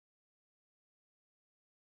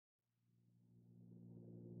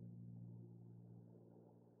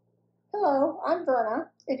Hello, I'm Verna.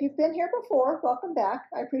 If you've been here before, welcome back.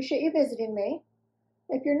 I appreciate you visiting me.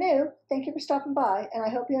 If you're new, thank you for stopping by, and I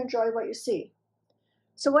hope you enjoy what you see.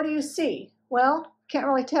 So what do you see? Well, can't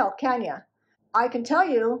really tell, can you? I can tell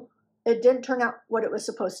you it didn't turn out what it was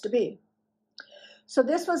supposed to be. So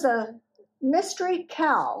this was a mystery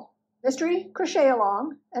crochet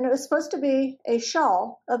along, and it was supposed to be a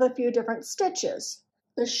shawl of a few different stitches.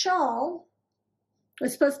 The shawl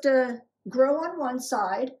was supposed to grow on one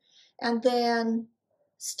side and then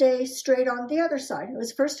stay straight on the other side. It was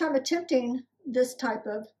the first time attempting this type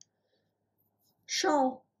of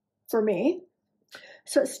shawl for me.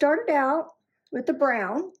 So it started out with the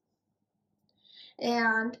brown,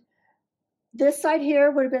 and this side here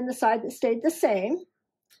would have been the side that stayed the same.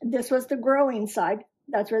 This was the growing side.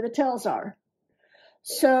 That's where the tails are.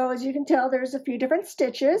 So as you can tell, there's a few different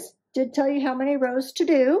stitches. Did tell you how many rows to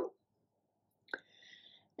do.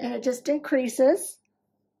 And it just increases.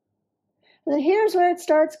 And then here's where it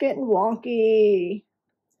starts getting wonky.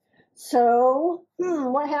 So,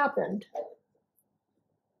 what happened?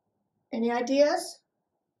 Any ideas?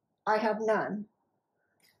 I have none.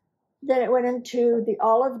 Then it went into the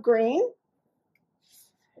olive green.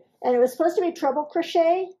 And it was supposed to be treble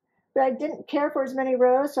crochet, but I didn't care for as many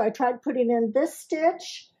rows, so I tried putting in this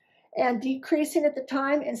stitch and decreasing at the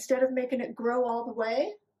time instead of making it grow all the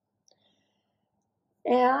way.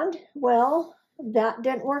 And, well, that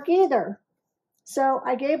didn't work either. So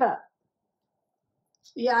I gave up.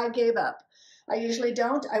 Yeah, I gave up. I usually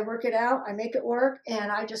don't. I work it out, I make it work,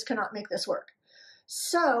 and I just cannot make this work.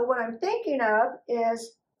 So what I'm thinking of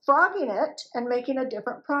is frogging it and making a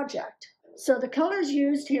different project. So the colors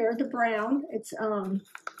used here, the brown, it's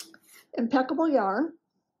impeccable yarn.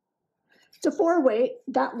 It's a 4-weight.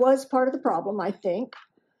 That was part of the problem, I think.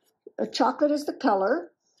 The chocolate is the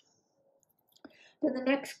color. Then the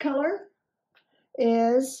next color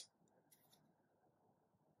is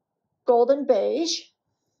golden beige.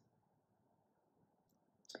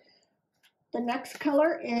 The next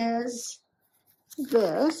color is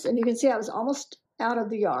this, and you can see I was almost out of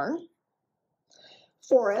the yarn.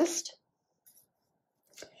 Forest.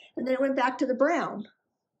 And then it went back to the brown.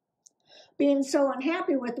 Being so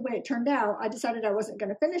unhappy with the way it turned out, I decided I wasn't going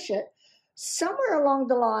to finish it. Somewhere along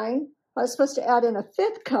the line, I was supposed to add in a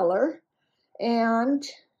 5th color, and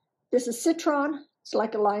this is citron. It's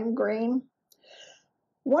like a lime green.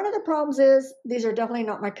 One of the problems is these are definitely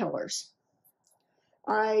not my colors.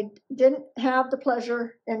 I didn't have the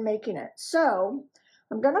pleasure in making it. So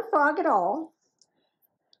I'm going to frog it all.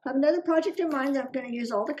 I have another project in mind that I'm going to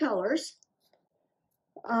use all the colors.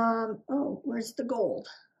 Oh, where's the gold?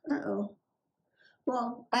 Uh-oh.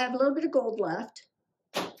 Well, I have a little bit of gold left.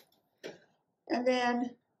 And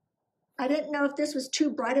then I didn't know if this was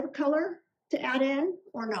too bright of a color to add in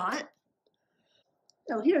or not.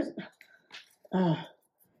 Oh, here's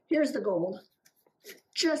the gold.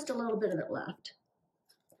 Just a little bit of it left.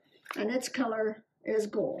 And its color is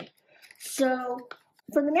gold. So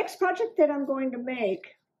for the next project that I'm going to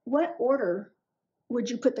make, what order would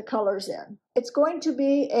you put the colors in? It's going to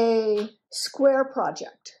be a square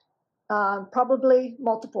project, probably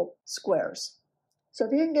multiple squares. So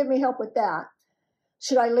if you can give me help with that,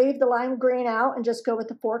 should I leave the lime green out and just go with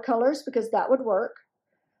the 4 colors? Because that would work.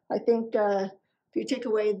 I think if you take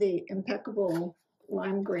away the impeccable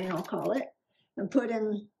lime green, I'll call it, and put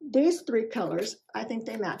in these 3 colors, I think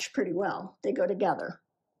they match pretty well. They go together.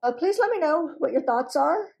 Please let me know what your thoughts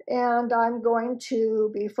are, and I'm going to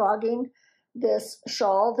be frogging this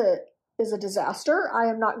shawl that is a disaster. I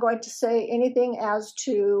am not going to say anything as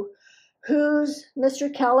to whose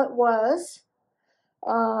Mr. Callett was,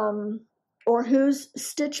 or whose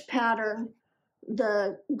stitch pattern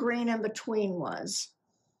the green in between was.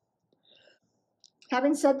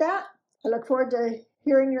 Having said that, I look forward to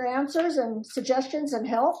hearing your answers and suggestions and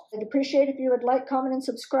help. I'd appreciate if you would like, comment, and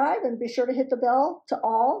subscribe, and be sure to hit the bell to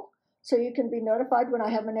all so you can be notified when I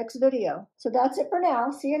have my next video. So that's it for now.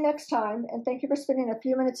 See you next time, and thank you for spending a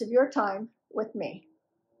few minutes of your time with me.